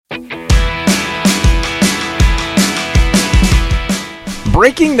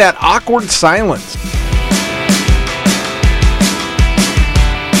breaking that awkward silence.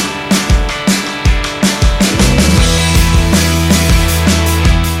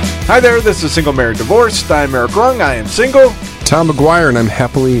 Hi there, this is Single Married Divorced. I'm Eric Rung, I am single. Tom McGuire, and I'm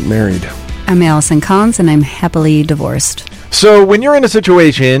happily married. I'm Allison Collins, and I'm happily divorced. So when you're in a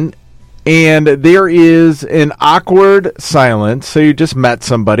situation and there is an awkward silence, so you just met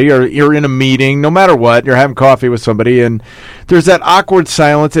somebody or you're in a meeting, no matter what, you're having coffee with somebody, and there's that awkward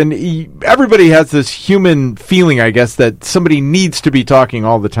silence, and everybody has this human feeling, I guess, that somebody needs to be talking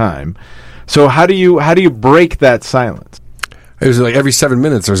all the time. So how do you break that silence? It was like every 7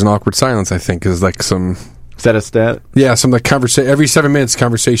 minutes there's an awkward silence, I think, is like some... Is that a stat? Yeah, some like conversation. Every 7 minutes,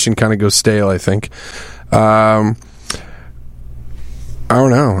 conversation kind of goes stale, I think. I don't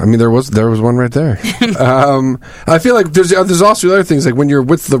know. I mean, there was one right there. I feel like there's also other things, like when you're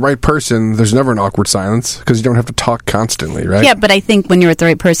with the right person, there's never an awkward silence because you don't have to talk constantly, right? Yeah, but I think when you're with the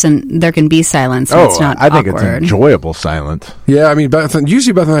right person, there can be silence. And it's not I think awkward. it's enjoyable silence. Yeah, I mean,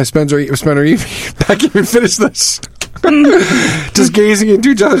 usually Beth and I spend our evening. I can't even finish this. Just gazing into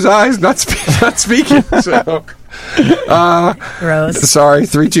each other's eyes, not speaking. So, gross. Sorry,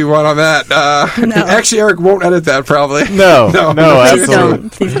 3, 2, 1 on that. No. Actually, Eric won't edit that probably. No, absolutely.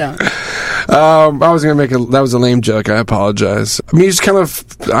 Please don't. I was gonna that was a lame joke. I apologize. I mean, you just kind of,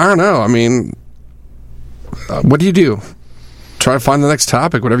 I don't know. I mean, what do you do? Try to find the next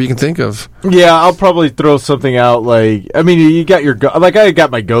topic, whatever you can think of. Yeah, I'll probably throw something out like, I mean, you got your, I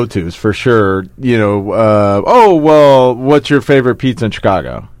got my go-tos for sure. You know, what's your favorite pizza in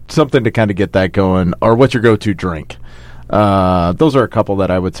Chicago? Something to kind of get that going. Or what's your go-to drink? Those are a couple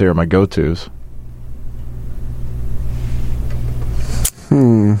that I would say are my go-tos.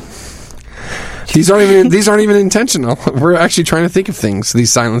 These aren't even intentional. We're actually trying to think of things. These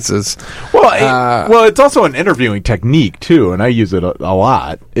silences. Well, it's also an interviewing technique too, and I use it a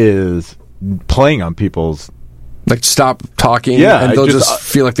lot. Is playing on people's stop talking. Yeah, and they'll just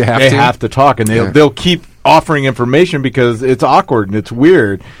feel like they have to talk, and they'll keep offering information because it's awkward and it's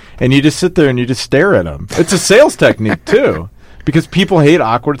weird, and you just sit there and you just stare at them. It's a sales technique too, because people hate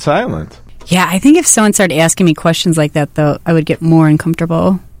awkward silence. Yeah, I think if someone started asking me questions like that, though, I would get more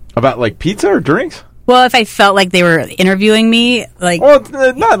uncomfortable. About like pizza or drinks? Well, if I felt like they were interviewing me, Well,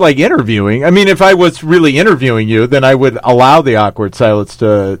 not like interviewing. I mean, if I was really interviewing you, then I would allow the awkward silence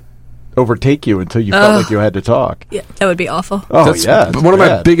to overtake you until you felt like you had to talk. Yeah, that would be awful. Oh, yeah. One of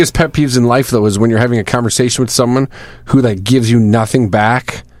my biggest pet peeves in life, though, is when you're having a conversation with someone who gives you nothing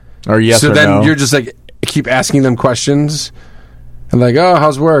back. Or yes or no. So then you're just keep asking them questions. And oh,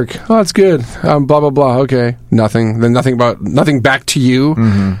 how's work? Oh, it's good. Blah blah blah. Okay, nothing. Then nothing back to you.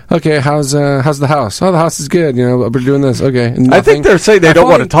 Mm-hmm. Okay, how's the house? Oh, the house is good. You know, we're doing this. Okay, nothing. I think they're saying they don't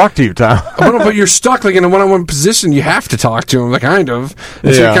want to talk to you, Tom. But you're stuck in a one-on-one position. You have to talk to them, kind of.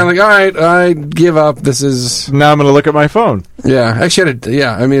 And so you're kind of all right, I give up. This is now I'm going to look at my phone. Yeah, actually,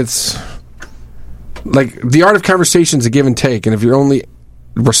 I mean, it's the art of conversation is a give and take, and if you're only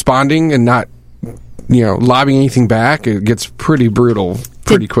responding and not lobbing anything back, it gets pretty brutal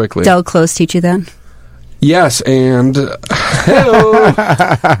pretty quickly. Did Del Close teach you that? Yes, and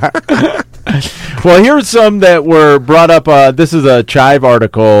well, here's some that were brought up. This is a Chive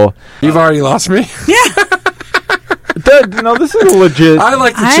article. You've already lost me. Yeah. No, this is legit. I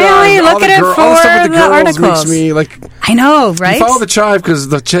like the Chive. I only look at it for all the stuff with the girls articles. Makes me I know, right? You follow the Chive because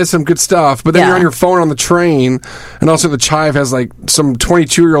the Chive has some good stuff, but then you're on your phone on the train, and also the Chive has some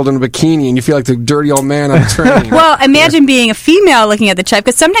 22-year-old in a bikini, and you feel like the dirty old man on the train. Well, imagine being a female looking at the Chive,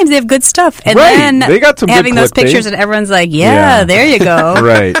 because sometimes they have good stuff, and then they got some having good those pictures, and everyone's like, yeah, there you go.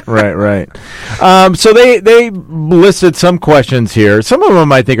 Right. So they listed some questions here. Some of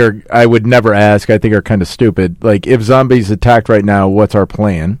them I would never ask. I think are kind of stupid. Like, if zombies attacked right now, what's our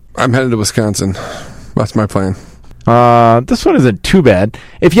plan? I'm headed to Wisconsin. That's my plan. This one isn't too bad.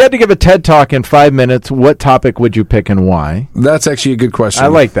 If you had to give a TED Talk in 5 minutes, what topic would you pick and why? That's actually a good question. I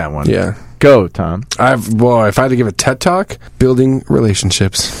like that one. Yeah. Go, Tom. If I had to give a TED Talk, building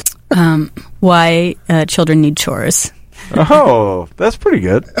relationships. Why children need chores. Oh, that's pretty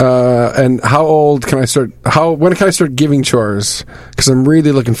good. And how old can I start? When can I start giving chores? Because I'm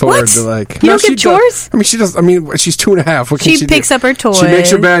really looking forward to You don't give chores? She does. I mean, she's 2.5. What can she picks do? up her toys. She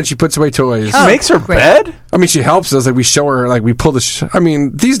makes her bed. She puts away toys. Oh, makes her bed? I mean, she helps us. We show her. We pull the. I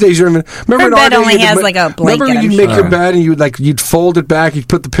mean, these days you don't even remember. Her bed only has a blanket. Remember, you'd make your bed and you'd fold it back. You'd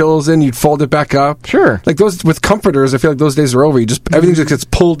put the pillows in. You'd fold it back up. Sure. Those with comforters. I feel like those days are over. Everything just gets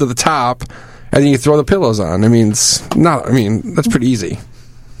pulled to the top. And then you throw the pillows on. I mean, that's pretty easy.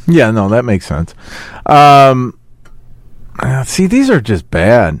 Yeah, no, that makes sense. See, these are just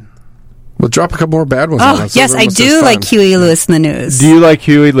bad. We'll drop a couple more bad ones. Oh, yes, I do like Huey Lewis in the News. Do you like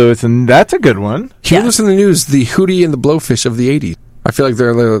Huey Lewis? And that's a good one. Huey Lewis in the News, the Hootie and the Blowfish of the 80s. I feel like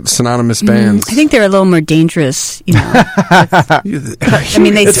they're little synonymous bands. I think they're a little more dangerous, you know. I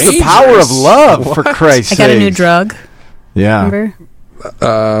mean, it's the power of love, for Christ's sake. I got a new drug. Yeah.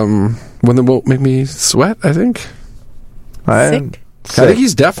 Remember? When they won't make me sweat, I think. Sick? I think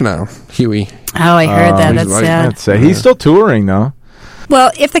he's deaf now, Huey. Oh, I heard that. That's like, sad. That's he's still touring, though. Well,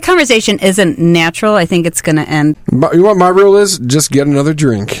 if the conversation isn't natural, I think it's going to end. But you know what my rule is? Just get another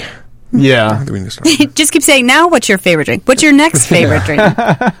drink. Yeah. Just keep saying, now what's your favorite drink? What's your next favorite drink?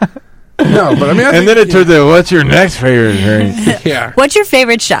 No, but I mean, and then it turns out, what's your next favorite drink? Yeah. What's your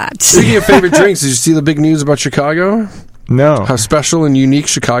favorite shot? Speaking of favorite drinks, did you see the big news about Chicago? No. How special and unique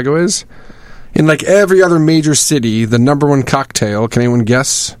Chicago is? In like every other major city, the number one cocktail, can anyone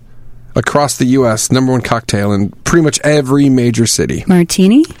guess? Across the U.S., number one cocktail in pretty much every major city.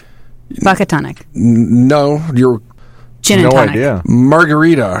 Martini? Vodka tonic? No, you're... Gin and tonic. idea.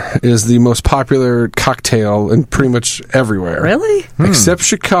 Margarita is the most popular cocktail in pretty much everywhere. Really? Except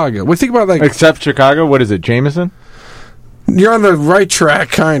Chicago. Well, think about like... Except Chicago? What is it, Jameson? You're on the right track,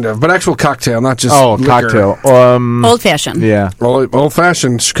 kind of. But actual cocktail, not just liquor. Cocktail. Old-fashioned. Yeah.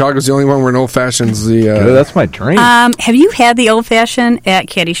 Old-fashioned. Chicago's the only one where an old-fashioned's the... that's my drink. Have you had the old-fashioned at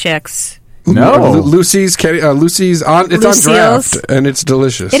Caddyshack's? No. Lucy's on. It's on draft, and it's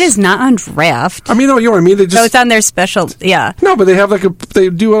delicious. It is not on draft. I mean, you know what I mean. They just, so it's on their special. Yeah. No, but they have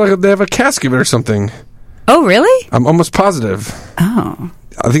they have a cask of it or something. Oh, really? I'm almost positive. Oh.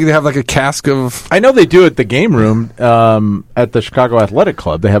 I think they have like a cask of. I know they do at the game room at the Chicago Athletic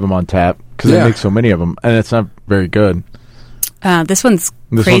Club. They have them on tap because they make so many of them, and it's not very good. This one's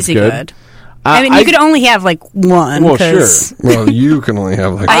crazy good. I mean, you could only have like one. Well, sure. Well, you can only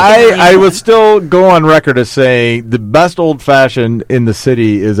have like. I would still go on record as saying the best old fashioned in the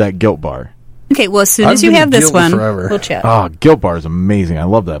city is at Gilt Bar. Okay, well, as soon as you have this one, we'll chat. Oh, Gilt Bar is amazing. I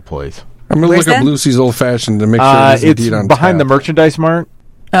love that place. I'm going to look up Lucy's Old Fashioned to make sure it's indeed on behind tap. the Merchandise Mart.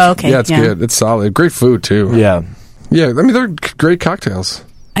 Oh, okay. Yeah, it's good. It's solid. Great food, too. Yeah. Yeah, I mean, they're great cocktails.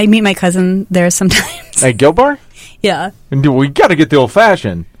 I meet my cousin there sometimes. At Gilt Bar? Yeah. And we got to get the old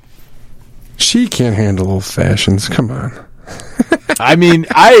fashioned. She can't handle old fashions. Come on. I mean,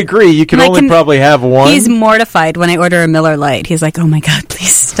 I agree. You can only probably have one. He's mortified when I order a Miller Lite. He's like, oh my God,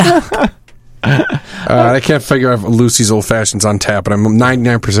 please stop. I can't figure out if Lucy's Old Fashioned's on tap, but I'm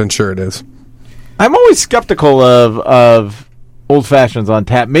 99% sure it is. I'm always skeptical of old fashions on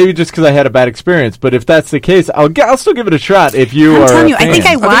tap. Maybe just because I had a bad experience. But if that's the case, I'll still give it a shot. If you I'm are, telling you, I think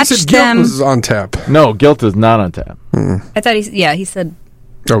I watched them. Gilt was on tap. No, Gilt is not on tap. I thought he said.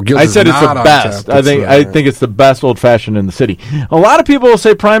 Oh, Gilt I is said it's not the on best. tap. I think it's the best old fashioned in the city. A lot of people will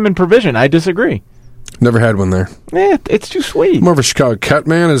say Prime and Provision. I disagree. Never had one there. It's too sweet. More of a Chicago cut,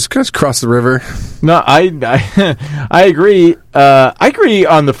 man. It's just across the river. No, I agree. I agree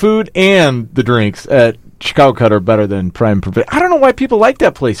on the food and the drinks at Chicago Cut are better than Prime and Provision. I don't know why people like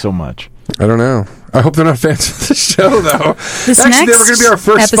that place so much. I don't know. I hope they're not fans of the show, though. This Actually, next they were going to be our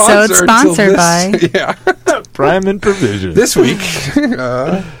first episode sponsored by Prime and Provision. This week.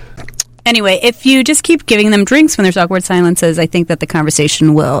 Anyway, if you just keep giving them drinks when there's awkward silences, I think that the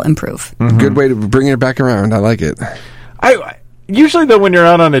conversation will improve. Mm-hmm. Good way to bring it back around. I like it. Usually, though, when you're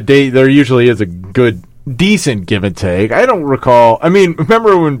out on a date, there usually is a good, decent give and take. I don't recall. I mean,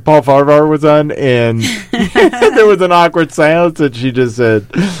 remember when Paul Farvar was on and there was an awkward silence and she just said,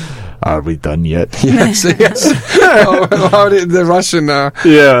 "Are we done yet?" Yes. The Russian.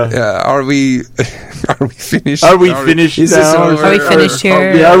 Yeah. Are we finished? Are we finished now? Are we finished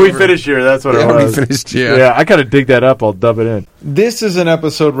here? Yeah, are we finished here? That's what it was. Are we finished? Yeah. Yeah, I gotta dig that up. I'll dub it in. This is an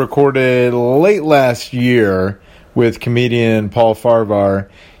episode recorded late last year with comedian Paul Farvar.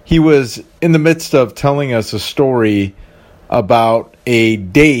 He was in the midst of telling us a story about a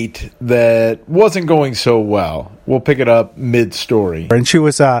date that wasn't going so well. We'll pick it up mid-story. And she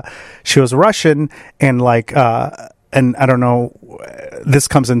was Russian, and and I don't know, this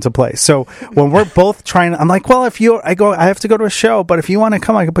comes into play. So when we're both trying, I'm like, well, I have to go to a show, but if you want to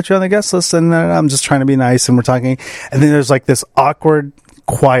come, I can put you on the guest list. And then I'm just trying to be nice, and we're talking, and then there's like this awkward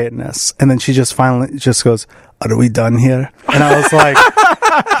quietness, and then she just finally just goes, "Are we done here?" And I was like,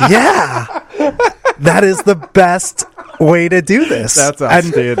 yeah, that is the best way to do this. That's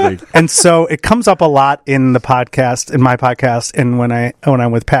outstanding. And so it comes up a lot in the podcast, in my podcast, and when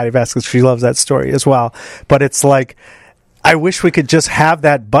I'm with Patty Vasquez, she loves that story as well. But it's like, I wish we could just have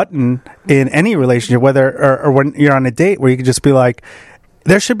that button in any relationship, whether or when you're on a date, where you could just be like,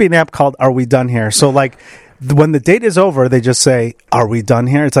 there should be an app called "Are We Done Here?" So like, when the date is over, they just say, "Are we done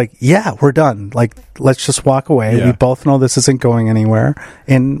here?" It's like, "Yeah, we're done. Like, let's just walk away. Yeah. We both know this isn't going anywhere,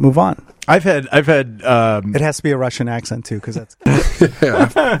 and move on." I've had It has to be a Russian accent too, because that's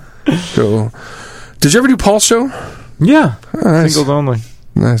Yeah. Cool. Did you ever do Paul's show? yeah, nice. singles only.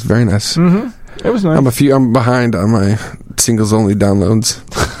 Nice, very nice. It was nice. I'm behind on my singles only downloads.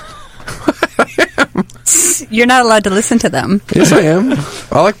 You're not allowed to listen to them. Yes, I am.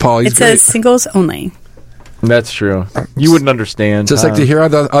 I like Paul. He's It great. says singles only. That's true. You wouldn't understand. Just like to hear how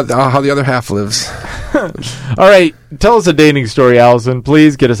the other half lives. All right, tell us a dating story, Allison.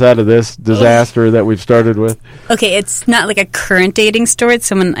 Please get us out of this disaster that we've started with. Okay, it's not like a current dating story. It's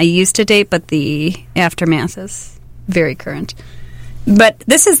someone I used to date, but the aftermath is very current. But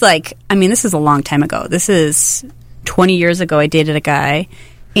this is this is a long time ago. This is 20 years ago. I dated a guy,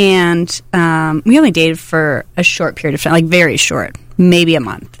 and we only dated for a short period of time, like very short, maybe a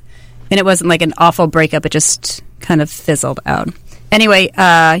month. And it wasn't like an awful breakup. It just kind of fizzled out. Anyway,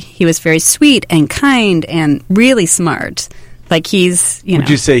 he was very sweet and kind and really smart. Like he's, Would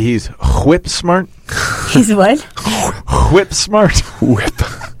you say he's whip smart? He's what? Whip smart? Whip.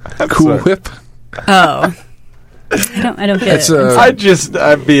 Cool sorry. whip. Oh. I don't get It's it.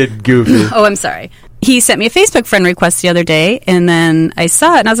 I'm being goofy. Oh, I'm sorry. He sent me a Facebook friend request the other day, and then I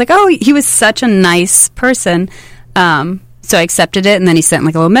saw it, and I was like, oh, he was such a nice person. So I accepted it, and then he sent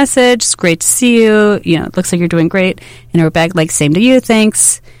like a little message. It's great to see you. You know, it looks like you're doing great. And I wrote back, like, same to you,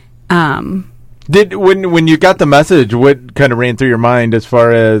 thanks. When you got the message, what kind of ran through your mind as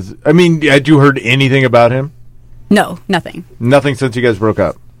far as, had you heard anything about him? No, nothing. Nothing since you guys broke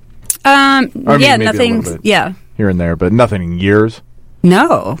up? Yeah, maybe a nothing. little bit. Yeah. Here and there, but nothing in years?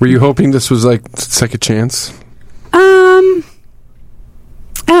 No. Were you hoping this was like second chance? I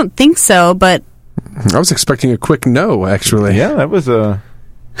don't think so, but I was expecting a quick no, actually. Yeah, that was a...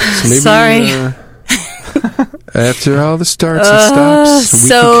 So maybe, sorry. After all the starts and stops, we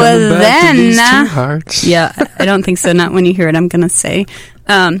so can come back to these then, two hearts. Yeah, I don't think so. Not when you hear it, I'm going to say.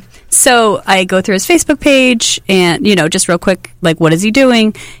 So I go through his Facebook page and, just real quick, like, what is he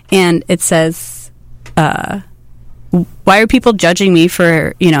doing? And it says, why are people judging me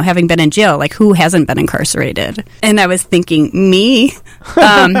for, having been in jail? Like, who hasn't been incarcerated? And I was thinking, me?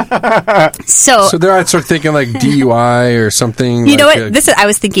 So there I'd start thinking like DUI or something. You know what? I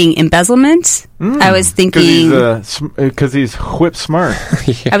was thinking embezzlement. I was thinking... Because he's whip smart.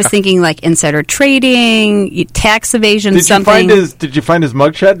 I was thinking like insider trading, tax evasion, something. Did you find his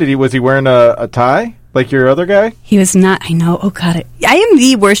mugshot? Was he wearing a tie? Like your other guy? He was not. I know. Oh, God. I am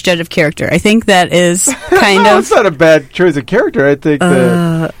the worst judge of character. I think that is kind No, of... it's not a bad choice of character. I think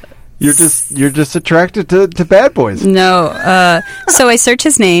that you're just attracted to bad boys. No. So I searched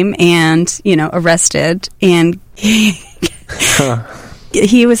his name and, arrested. And he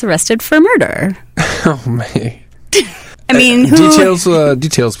was arrested for murder. Oh, man. I mean,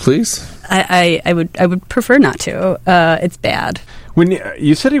 Details, please. I would prefer not to. It's bad. When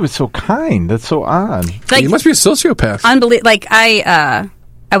you said he was so kind, that's so odd. Like, You must be a sociopath. Like I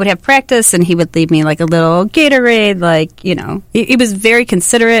would have practice, and he would leave me like a little Gatorade. Like, he was very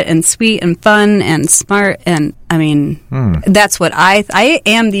considerate and sweet and fun and smart. And I mean, that's what I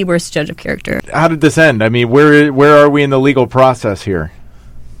am the worst judge of character. How did this end? I mean, where are we in the legal process here?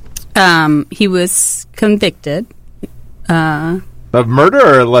 He was convicted Of murder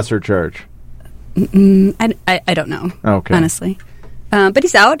or a lesser charge? I don't know. Okay. Honestly, but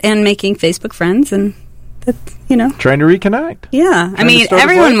he's out and making Facebook friends, and that, Trying to reconnect. Yeah, I mean, start his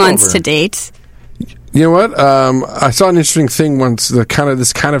everyone life wants over. to date. You know what? I saw an interesting thing once that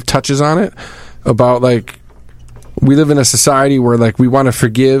this kind of touches on it about like we live in a society where like we want to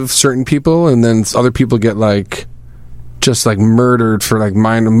forgive certain people, and then other people get like just like murdered for like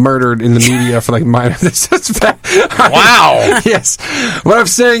murdered in the media for like minor. That's bad. Wow. Yes. What I'm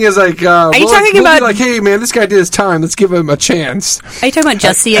saying is like, Are you talking we'll about be like, hey man, this guy did his time. Let's give him a chance. Are you talking about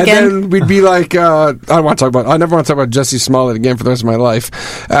Jesse And again? then we'd be like, I never want to talk about Jesse Smollett again for the rest of my life.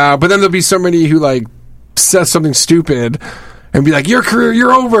 But then there'll be somebody who like says something stupid and be like, your career,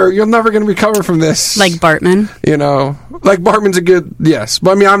 you're over. You're never going to recover from this. Like Bartman. Like Bartman's a good, yes.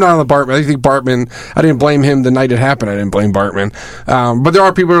 But I mean, I'm not on the Bartman. I think Bartman, I didn't blame him the night it happened. I didn't blame Bartman. But there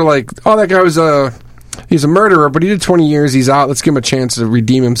are people who are like, oh, that guy was he's a murderer, but he did 20 years. He's out. Let's give him a chance to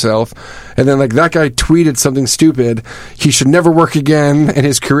redeem himself. And then like that guy tweeted something stupid. He should never work again, and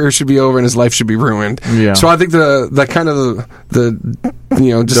his career should be over, and his life should be ruined. Yeah. So I think the kind of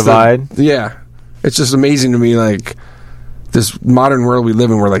the just divide. It's just amazing to me, like this modern world we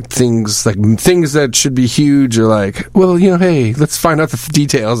live in, where like things that should be huge are like, well, hey, let's find out the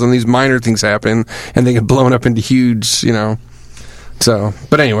details, and these minor things happen, and they get blown up into huge, So,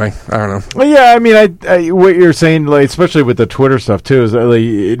 but anyway, I don't know. Well, yeah, I mean, I what you're saying, like, especially with the Twitter stuff too, is that,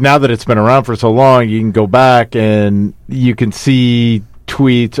 like, now that it's been around for so long, you can go back and you can see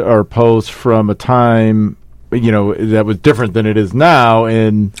tweets or posts from a time, that was different than it is now,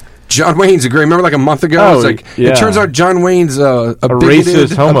 and John Wayne's a great. Remember, like a month ago, Oh, it's like yeah. it turns out John Wayne's a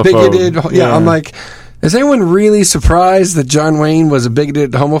racist homophobe. Yeah, Yeah. I'm like, is anyone really surprised that John Wayne was a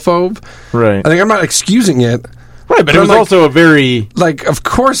bigoted homophobe? right, I think I'm not excusing it. right, but it I'm was like- also a very Like, of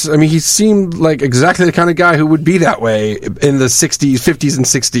course, I mean, he seemed like exactly the kind of guy who would be that way in the 60s, 50s, and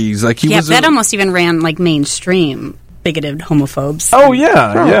 60s. Like, he Yeah, was. that almost even ran like mainstream bigoted homophobes. oh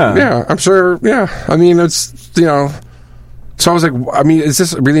yeah, yeah, Yeah, I'm sure. Yeah. I mean, it's, So I was like, I mean, is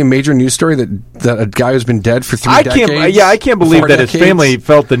this really a major news story that a guy who's been dead for 3 decades? I can't believe 4 that his decades? family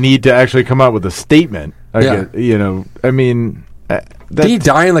felt the need to actually come out with a statement. Yeah. I mean, Did he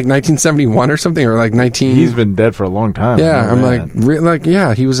die in like 1971 or something, or like 19? he's been dead for a long time. Yeah, I I'm know like, that.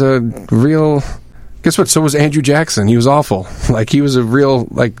 yeah, he was a real. Guess what? So was Andrew Jackson. He was awful. Like, he was a real,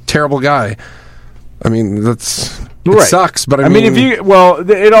 like, terrible guy. I mean, it Right. sucks, but I mean, mean,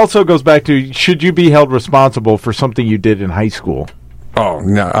 it also goes back to, should you be held responsible for something you did in high school? oh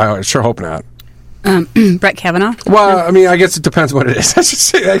no, I sure hope not. Brett Kavanaugh. Well, I mean, I guess it depends what it is. I should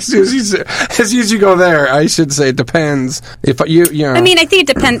say, as soon as you go there, I should say it depends. If you know, I mean, I think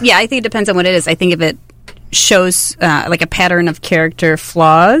it depends. Yeah, I think it depends on what it is. I think if it shows like a pattern of character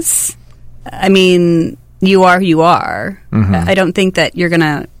flaws, I mean, you are who you are. I don't think that you're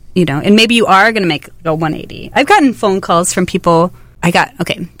gonna, and maybe you are gonna make a 180. I've gotten phone calls from people.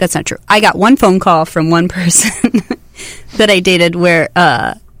 Okay, that's not true. I got one phone call from one person that I dated where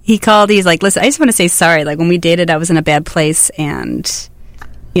he called. He's like, "Listen, I just want to say sorry. Like, when we dated, I was in a bad place, and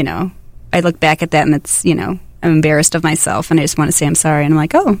I look back at that, and it's I'm embarrassed of myself, and I just want to say I'm sorry." And I'm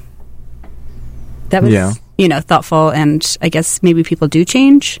like, "Oh, that was thoughtful." And I guess maybe people do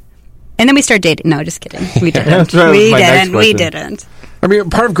change. And then we start dating. No, just kidding. We didn't. That was We my next didn't. We question. didn't. I mean,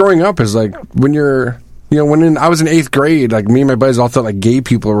 part of growing up is like when you're. I was in 8th grade, like, me and my buddies all thought like gay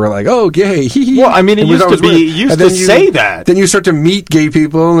people were like, oh, gay. Well, I mean, it was used to always be- weird. it used And to then say that. Then you start to meet gay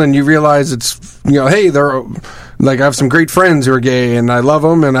people, and you realize it's, hey, they're like, I have some great friends who are gay, and I love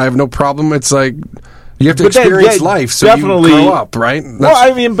them, and I have no problem. It's like you have to But that- experience yeah, life, so definitely- you grow up, right? Well,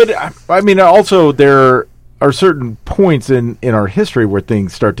 I mean, also there are certain points in our history where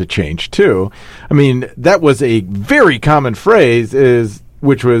things start to change too. I mean, that was a very common phrase,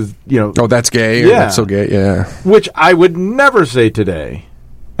 which was oh, that's gay. Or Yeah. that's so gay. Yeah. which I would never say today,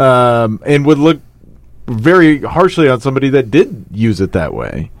 and would look very harshly on somebody that did use it that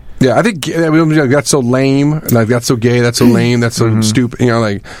way. Yeah, I think that's so lame. Like, that's so gay. That's so lame. That's so stupid.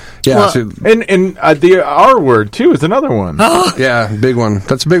 Like, yeah, Well, so- And the R word too is another one. yeah, big one.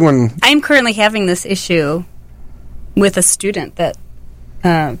 That's a big one. I'm currently having this issue with a student that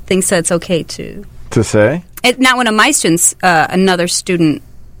thinks that it's okay to. To say, Not one of my students, another student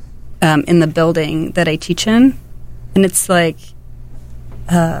in the building that I teach in. And it's like,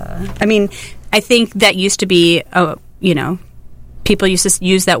 I mean, I think that used to be, people used to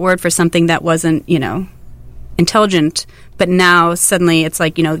use that word for something that wasn't, intelligent. But now suddenly it's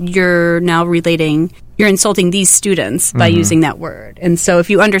like, you're now you're insulting these students by using that word. And so if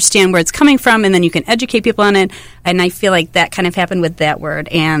you understand where it's coming from, and then you can educate people on it, and I feel like that kind of happened with that word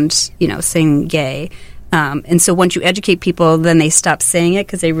and, saying gay. And so once you educate people, then they stop saying it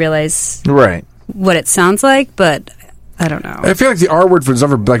because they realize right? what it sounds like, but I don't know. I feel like the R word was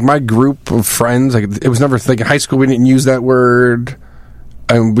never, like, my group of friends, like, it was never, like, in high school we didn't use that word.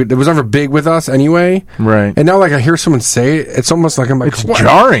 And it was never big with us anyway. Right. And now, like, I hear someone say it, it's almost like I'm like, It's what?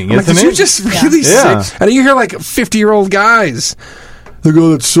 jarring, I'm like, isn't did you it? just really Yeah. say? And you hear, like, 50-year-old guys. They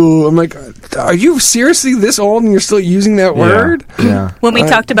go, that's so. I'm like, are you seriously this old and you're still using that word? Yeah. When we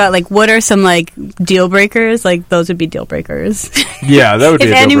talked about, like, what are some, like, deal breakers, like, those would be deal breakers. Yeah, that would be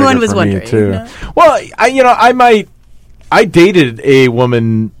If a deal anyone breaker was for wondering, me too. you know? Well, I dated a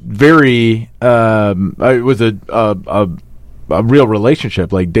woman very. It was a real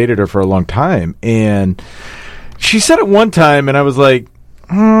relationship. Like, dated her for a long time, and she said it one time, and I was like,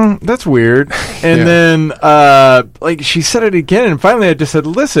 "That's weird." And Yeah. then, like, she said it again, and finally, I just said,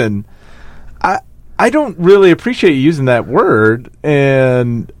 "Listen, I don't really appreciate you using that word."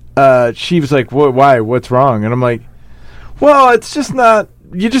 And she was like, "Why? What's wrong?" And I'm like, "Well, it's just not.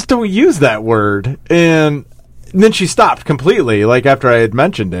 You just don't use that word." And then she stopped completely, like, after I had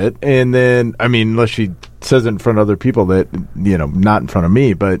mentioned it. And then, I mean, unless she says it in front of other people that, not in front of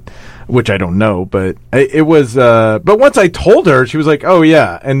me, but, which I don't know, but it was, but once I told her, she was like, "Oh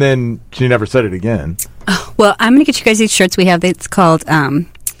yeah." And then she never said it again. Well, I'm going to get you guys these shirts we have. It's called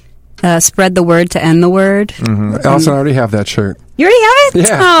Spread the Word to End the Word. Allison, I already have that shirt. You already have it?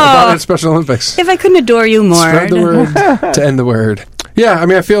 Yeah, I bought it Oh, at Special Olympics. if I couldn't adore you more. Spread the word to end the word. Yeah, I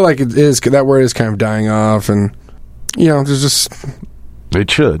mean, I feel like it is, that word is kind of dying off, and, there's just,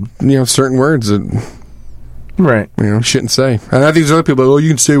 It should. certain words that, Right. shouldn't say. And I think there's other people like, you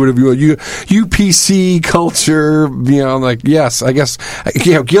can say whatever you want. You PC culture, I'm like, yes, I guess,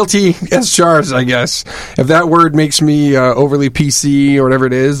 guilty as charged, I guess. If that word makes me overly PC or whatever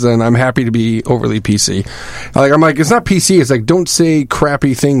it is, then I'm happy to be overly PC. I'm like, it's not PC, it's like, don't say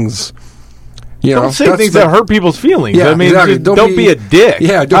crappy things. Don't say things that hurt people's feelings. Yeah, I mean, exactly. just don't be a dick.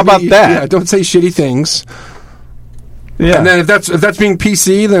 Yeah, how about that? Yeah, don't say shitty things. Yeah. And then if that's being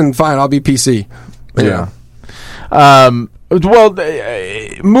PC, then fine, I'll be PC. Yeah. Well,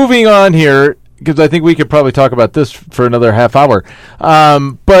 moving on here, because I think we could probably talk about this for another half hour.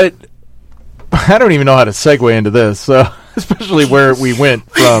 But I don't even know how to segue into this, so especially where we went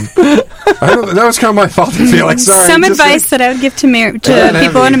from. That was kind of my fault, I feel like. Sorry. Some advice that I would give to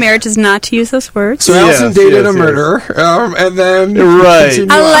people in a marriage is not to use those words. So Allison Yes, dated yes, a murderer, and then... Right.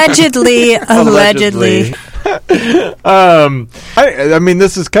 continue on. Allegedly. I mean,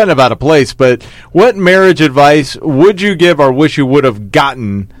 this is kind of out of place, but what marriage advice would you give or wish you would have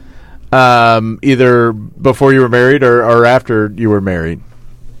gotten either before you were married or after you were married?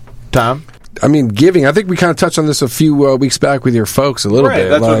 Tom? I mean, giving. I think we kind of touched on this a few weeks back with your folks a little bit.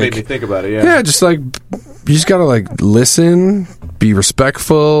 That's what made me think about it, Yeah, just like, you just got to listen, be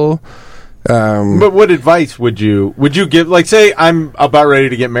respectful. But what advice would you give? Like, say I'm about ready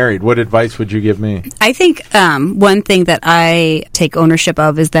to get married. What advice would you give me? I think one thing that I take ownership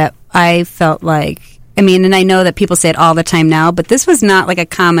of is that I felt like, and I know that people say it all the time now, but this was not like a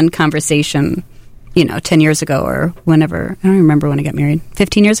common conversation, 10 years ago or whenever. I don't remember when I got married.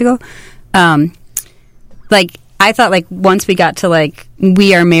 15 years ago? I thought once we got to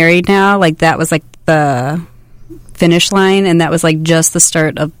we are married now, that was the finish line, and that was just the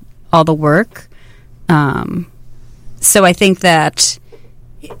start of all the work. So I think that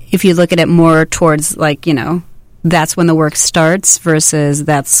if you look at it more towards that's when the work starts versus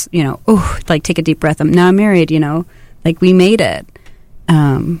that's, take a deep breath. Now I'm married, we made it.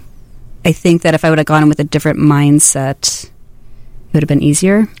 I think that if I would have gone in with a different mindset, it would have been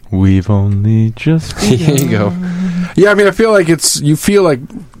easier. We've only just Here you go. Yeah, I mean, I feel like you feel like,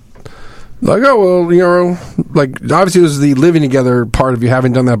 oh, well, obviously there's the living together part of you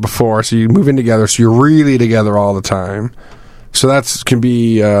haven't done that before, so you move in together, so you're really together all the time. So that can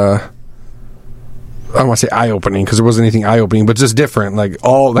be, I don't want to say eye-opening, because there wasn't anything eye-opening, but just different.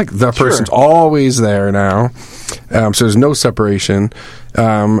 The person's always there now, so there's no separation.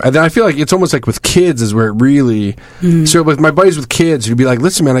 And then I feel like it's almost like with kids is where it really... So with my buddies with kids, you'd be like,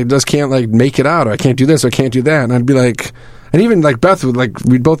 listen, man, I just can't, make it out, or I can't do this, or I can't do that. And I'd be like... And even, Beth would,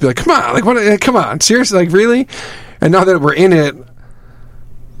 we'd both be like, come on, what? Come on, seriously, really? And now that we're in it,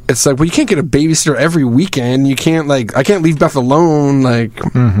 it's well, you can't get a babysitter every weekend. You can't, I can't leave Beth alone, I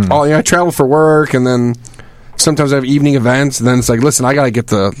travel for work, and then sometimes I have evening events, and then it's listen, I gotta get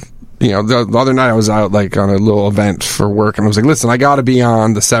the other night I was out, on a little event for work, and I was like, listen, I gotta be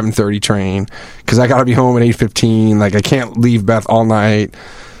on the 7:30 train, because I gotta be home at 8:15, I can't leave Beth all night.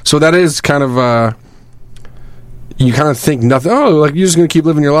 So that is kind of, you kind of think nothing. Oh, you're just going to keep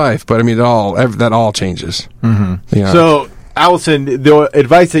living your life, but I mean, that all changes. Mm-hmm. So, Allison, the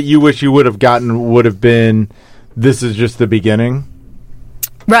advice that you wish you would have gotten would have been, "This is just the beginning."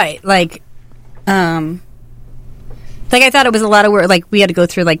 Right, I thought it was a lot of work. We had to go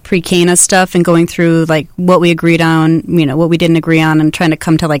through pre-Cana stuff and going through what we agreed on, what we didn't agree on, and trying to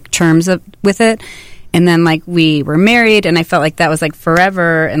come to terms with it. And then we were married, and I felt like that was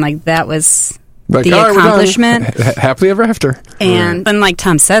forever, and that was. The accomplishment. Happily ever after. And then, like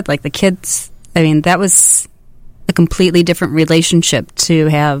Tom said, the kids, that was a completely different relationship to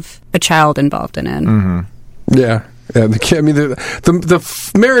have a child involved in it. Mm-hmm. Yeah. The kid,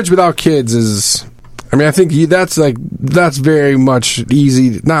 the marriage without kids is, I think that's very much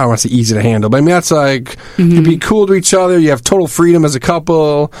easy. Not, I don't want to say easy to handle, but that's you be cool to each other. You have total freedom as a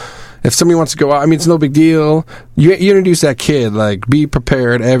couple. If somebody wants to go out, it's no big deal. You introduce that kid, be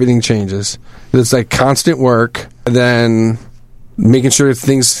prepared, everything changes. It's constant work, and then making sure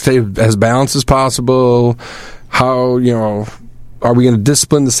things stay as balanced as possible. How, are we going to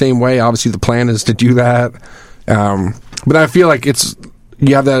discipline the same way? Obviously, the plan is to do that. But I feel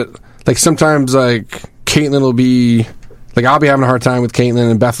you have that, sometimes, Caitlin will be, I'll be having a hard time with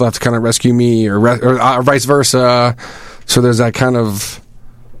Caitlin, and Beth will have to kind of rescue me, or vice versa. So there's that kind of...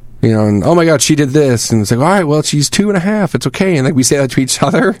 and oh my God, she did this, and it's all right, well, she's 2.5, it's okay, and we say that to each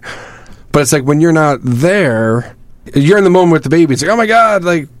other, but it's when you're not there, you're in the moment with the baby, it's oh my God,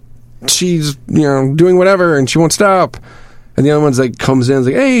 she's doing whatever, and she won't stop, And the other one's like comes in,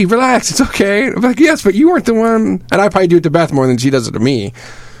 like, hey, relax, it's okay. I'm like, yes, but you weren't the one. And I probably do it to Beth more than she does it to me.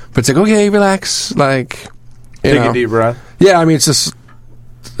 But it's like, okay, relax, like, Take a deep breath. Yeah, I mean, it's just,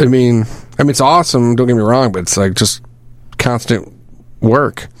 I mean, it's awesome. Don't get me wrong, but it's like just constant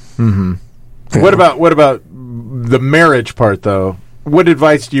work. Mm-hmm. Yeah. What about the marriage part though? What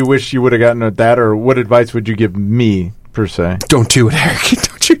advice do you wish you would have gotten at that, or what advice would you give me per se? Don't do it, Eric.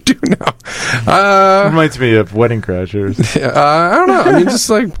 Don't you do now? Reminds me of Wedding Crashers. I don't know. I mean,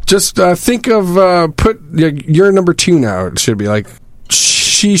 just think of you're number 2 now. It should be like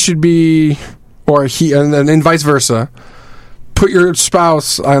she should be, or he, and then vice versa. Put your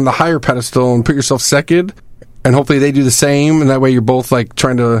spouse on the higher pedestal and put yourself second, and hopefully they do the same. And that way, you're both like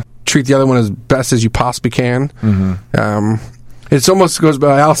trying to treat the other one as best as you possibly can. Mm-hmm. It almost goes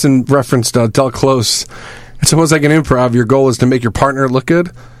by, Allison referenced Del Close. It's almost like an improv. Your goal is to make your partner look good.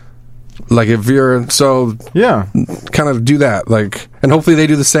 Like if you're, so yeah, kind of do that. Like, and hopefully they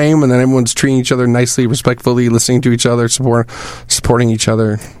do the same, and then everyone's treating each other nicely, respectfully, listening to each other, supporting each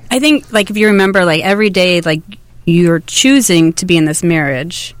other. I think, like, if you remember, like, every day, like, you're choosing to be in this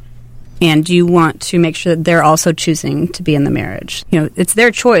marriage, and you want to make sure that they're also choosing to be in the marriage. You know, it's their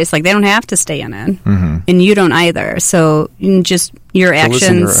choice. Like, they don't have to stay in it, mm-hmm. and you don't either. So, just your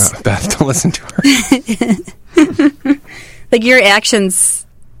actions. Don't listen to her. Like, your actions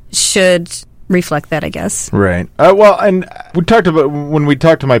should reflect that, I guess. Right. Well, and we talked about when we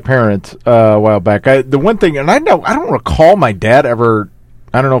talked to my parents a while back. The one thing, and I don't recall my dad ever.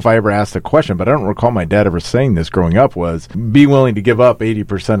 I don't know if I ever asked the question, but I don't recall my dad ever saying this growing up, was be willing to give up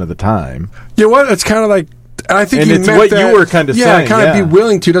 80% of the time. You know what? It's kind of like, and I think it's what you were kind of saying. Kind of be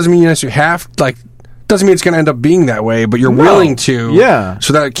willing to. Doesn't mean you have, like, doesn't mean it's going to end up being that way, but you're willing to. Yeah.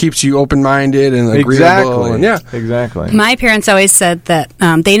 So that it keeps you open-minded and agreeable. Exactly. And, yeah. Exactly. My parents always said that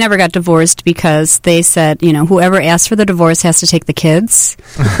they never got divorced because they said, you know, whoever asked for the divorce has to take the kids.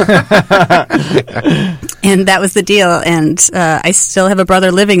 And that was the deal. And I still have a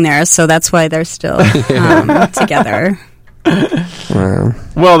brother living there, so that's why they're still together.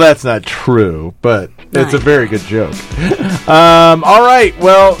 Well, that's not true, but it's a very good joke. All right,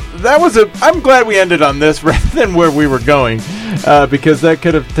 well, I'm glad we ended on this rather than where we were going, because that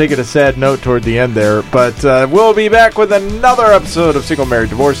could have taken a sad note toward the end there. But we'll be back with another episode of Single Married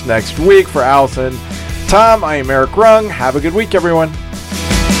Divorce next week. For Allison, Tom, I am Eric Rung. Have a good week, everyone.